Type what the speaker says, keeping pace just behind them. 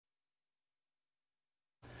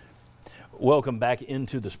Welcome back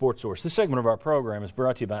into the Sports Source. This segment of our program is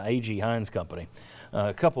brought to you by A.G. Hines Company.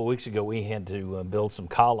 A couple of weeks ago, we had to build some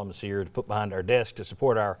columns here to put behind our desk to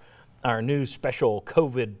support our new special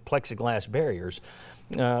COVID plexiglass barriers.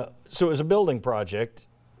 So it was a building project.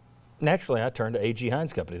 Naturally, I turned to A.G.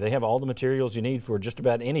 Hines Company. They have all the materials you need for just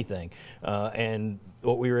about anything. And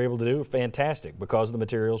what we were able to do was fantastic because of the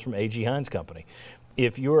materials from A.G. Hines Company.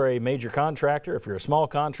 If you're a major contractor, if you're a small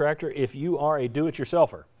contractor, if you are a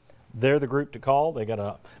do-it-yourselfer, they're the group to call. They got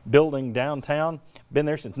a building downtown. Been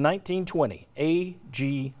there since 1920.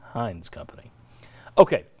 A.G. Hines Company.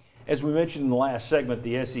 Okay, as we mentioned in the last segment,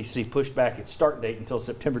 the SEC pushed back its start date until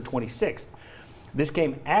September 26th. This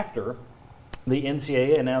came after the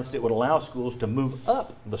NCAA announced it would allow schools to move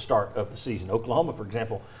up the start of the season. Oklahoma, for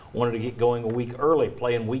example, wanted to get going a week early,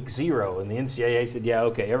 playing week 0, and the NCAA said, yeah,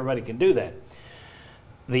 okay, everybody can do that.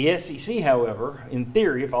 The SEC, however, in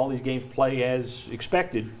theory, if all these games play as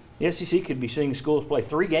expected, the SEC could be seeing schools play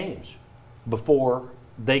 3 games before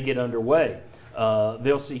they get underway.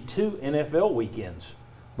 They'll see 2 NFL weekends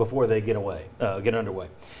before they get underway.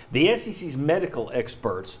 The SEC's medical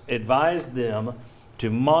experts advised them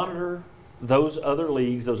to monitor those other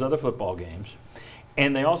leagues, those other football games,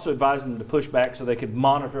 and they also advised them to push back so they could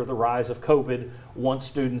monitor the rise of COVID once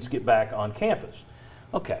students get back on campus.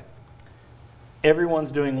 Okay.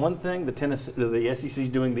 Everyone's doing one thing, the SEC's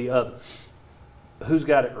doing the other. Who's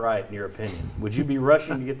got it right, in your opinion? Would you be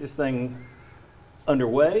rushing to get this thing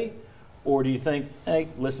underway, or do you think, hey,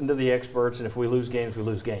 listen to the experts, and if we lose games, we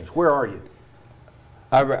lose games? Where are you?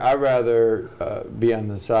 I'd rather be on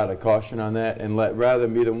the side of caution on that, and rather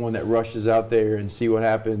than be the one that rushes out there and see what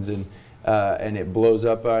happens and it blows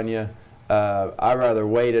up on you. I'd rather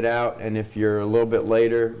wait it out, and if you're a little bit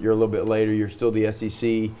later, you're a little bit later. You're still the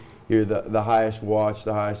SEC. You're the highest watched,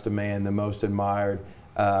 the highest demand, the most admired.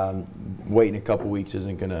 Waiting a couple weeks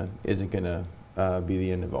isn't gonna be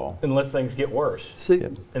the end of all. Unless things get worse. See,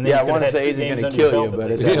 and yeah, I want to say it isn't going to kill you,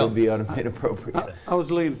 but that would be inappropriate. I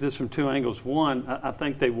was looking at this from 2 angles. One, I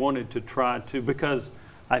think they wanted to try to, because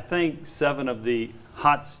I think 7 of the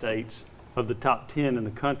hot states of the top 10 in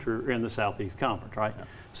the country are in the Southeast Conference, right? Yeah.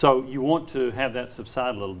 So you want to have that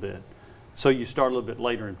subside a little bit. So you start a little bit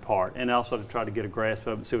later in part, and also to try to get a grasp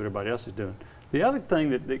of it and see what everybody else is doing. The other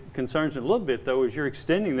thing that concerns me a little bit, though, is you're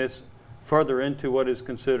extending this further into what is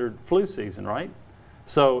considered flu season, right?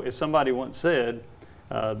 So as somebody once said,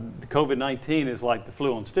 the COVID-19 is like the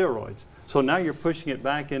flu on steroids. So now you're pushing it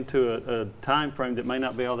back into a time frame that may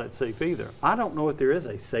not be all that safe either. I don't know if there is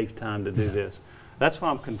a safe time to do this. That's why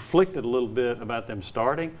I'm conflicted a little bit about them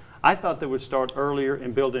starting. I thought they would start earlier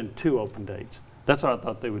and build in 2 open dates. That's what I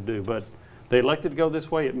thought they would do, but they elected to go this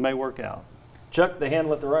way. It may work out. Chuck, they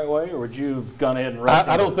handle it the right way, or would you have gone ahead and rushed?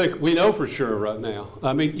 I don't think we know for sure right now.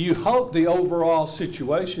 I mean, you hope the overall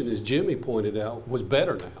situation, as Jimmy pointed out, was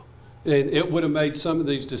better now. And it would have made some of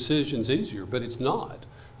these decisions easier, but it's not.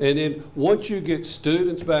 And then once you get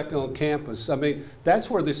students back on campus, I mean, that's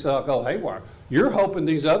where this all go haywire. You're hoping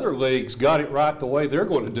these other leagues got it right the way they're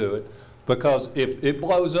going to do it, because if it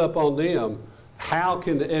blows up on them, how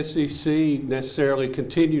can the SEC necessarily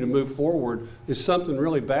continue to move forward if something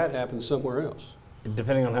really bad happens somewhere else?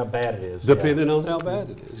 Depending on how bad it is. Depending on how bad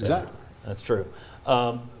it is, exactly. That's true.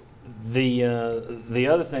 The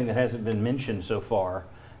other thing that hasn't been mentioned so far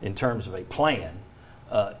in terms of a plan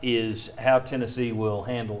is how Tennessee will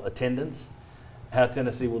handle attendance, how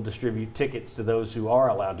Tennessee will distribute tickets to those who are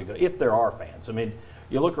allowed to go, if there are fans. I mean,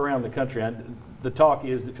 you look around the country, the talk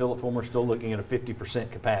is that Phillip Fulmer is still looking at a 50%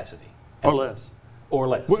 capacity. Or less. Or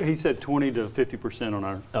less. Well, he said 20 to 50% on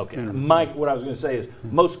our. Okay. Mike, what I was going to say is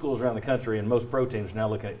most schools around the country and most pro teams are now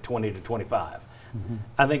looking at 20 to 25. Mm-hmm.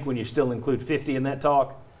 I think when you still include 50 in that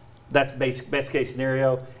talk, that's best case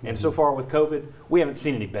scenario. And so far with COVID, we haven't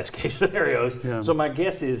seen any best case scenarios. Yeah. So my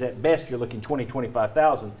guess is at best you're looking 20,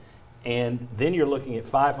 25,000. And then you're looking at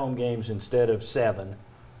 5 home games instead of 7.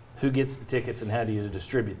 Who gets the tickets and how do you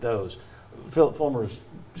distribute those? Phillip Fulmer's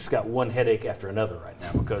just got one headache after another right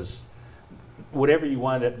now, because whatever you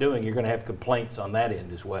wind up doing, you're going to have complaints on that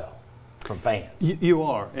end as well from fans. You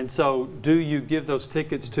are. And so do you give those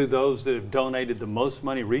tickets to those that have donated the most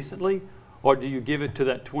money recently, or do you give it to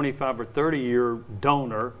that 25 or 30-year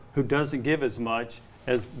donor who doesn't give as much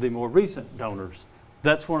as the more recent donors?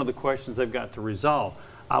 That's one of the questions they've got to resolve.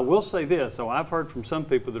 I will say this, so I've heard from some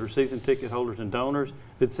people that are season ticket holders and donors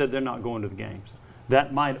that said they're not going to the games.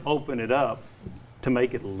 That might open it up to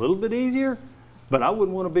make it a little bit easier, but I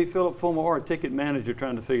wouldn't want to be Phillip Fulmer or a ticket manager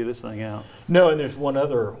trying to figure this thing out. No, and there's one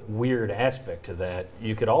other weird aspect to that.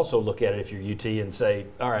 You could also look at it if you're UT and say,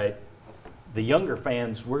 all right, the younger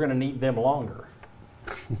fans, we're going to need them longer.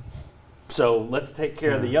 So let's take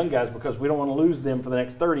care of the young guys because we don't want to lose them for the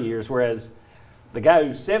next 30 years. Whereas the guy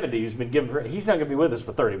who's 70, who's been given, he's not going to be with us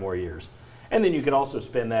for 30 more years. And then you could also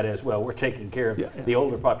spin that as well. We're taking care of the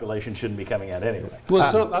older population shouldn't be coming out anyway.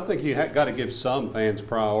 Well, I think you got to give some fans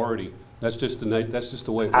priority. That's just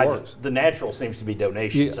the way it works. The natural seems to be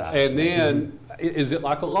donation size. And then, is it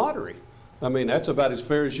like a lottery? I mean, that's about as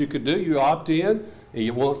fair as you could do. You opt in, and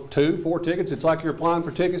you want 2, 4 tickets. It's like you're applying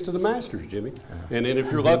for tickets to the Masters, Jimmy. And then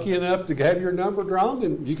if you're lucky enough to have your number drawn,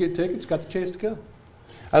 then you get tickets, got the chance to go.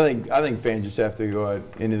 I think fans just have to go out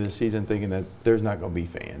into the season thinking that there's not going to be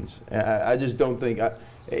fans. I just don't think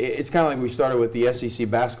it's kind of like we started with the SEC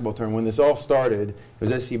basketball tournament. When this all started, it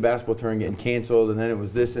was SEC basketball tournament getting canceled, and then it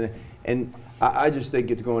was this, and I just think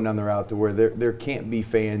it's going down the route to where there can't be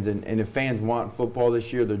fans, and if fans want football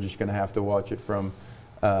this year, they're just going to have to watch it from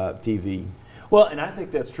TV. Well, and I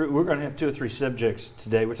think that's true. We're going to have 2 or 3 subjects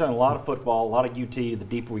today. We're talking a lot of football, a lot of UT, the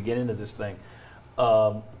deeper we get into this thing.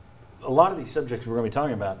 A lot of these subjects we're going to be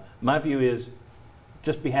talking about, my view is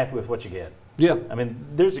just be happy with what you get. Yeah. I mean,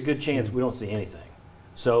 there's a good chance we don't see anything.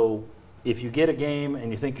 So if you get a game and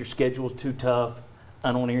you think your schedule's too tough,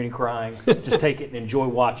 I don't want to hear any crying. Just take it and enjoy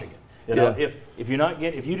watching it. You know, if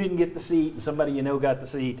you didn't get the seat and somebody you know got the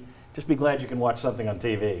seat, just be glad you can watch something on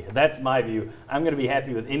TV. That's my view. I'm going to be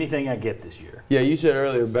happy with anything I get this year. Yeah, you said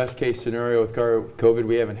earlier, best case scenario with COVID,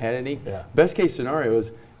 we haven't had any. Yeah. Best case scenario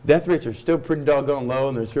is death rates are still pretty doggone low,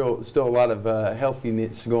 and there's still a lot of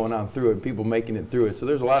healthiness going on through it, people making it through it. So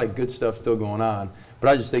there's a lot of good stuff still going on. But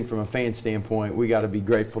I just think from a fan standpoint, we got to be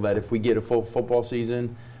grateful that if we get a full football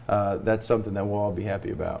season, that's something that we'll all be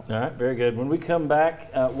happy about. All right, very good. When we come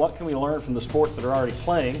back, what can we learn from the sports that are already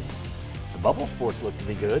playing? The bubble sports look to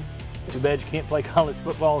be good. Too bad you can't play college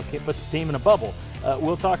football, can't put the team in a bubble.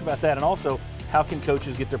 We'll talk about that, and also how can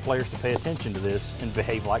coaches get their players to pay attention to this and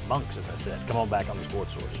behave like monks, as I said. Come on back on the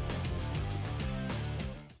Sports Source.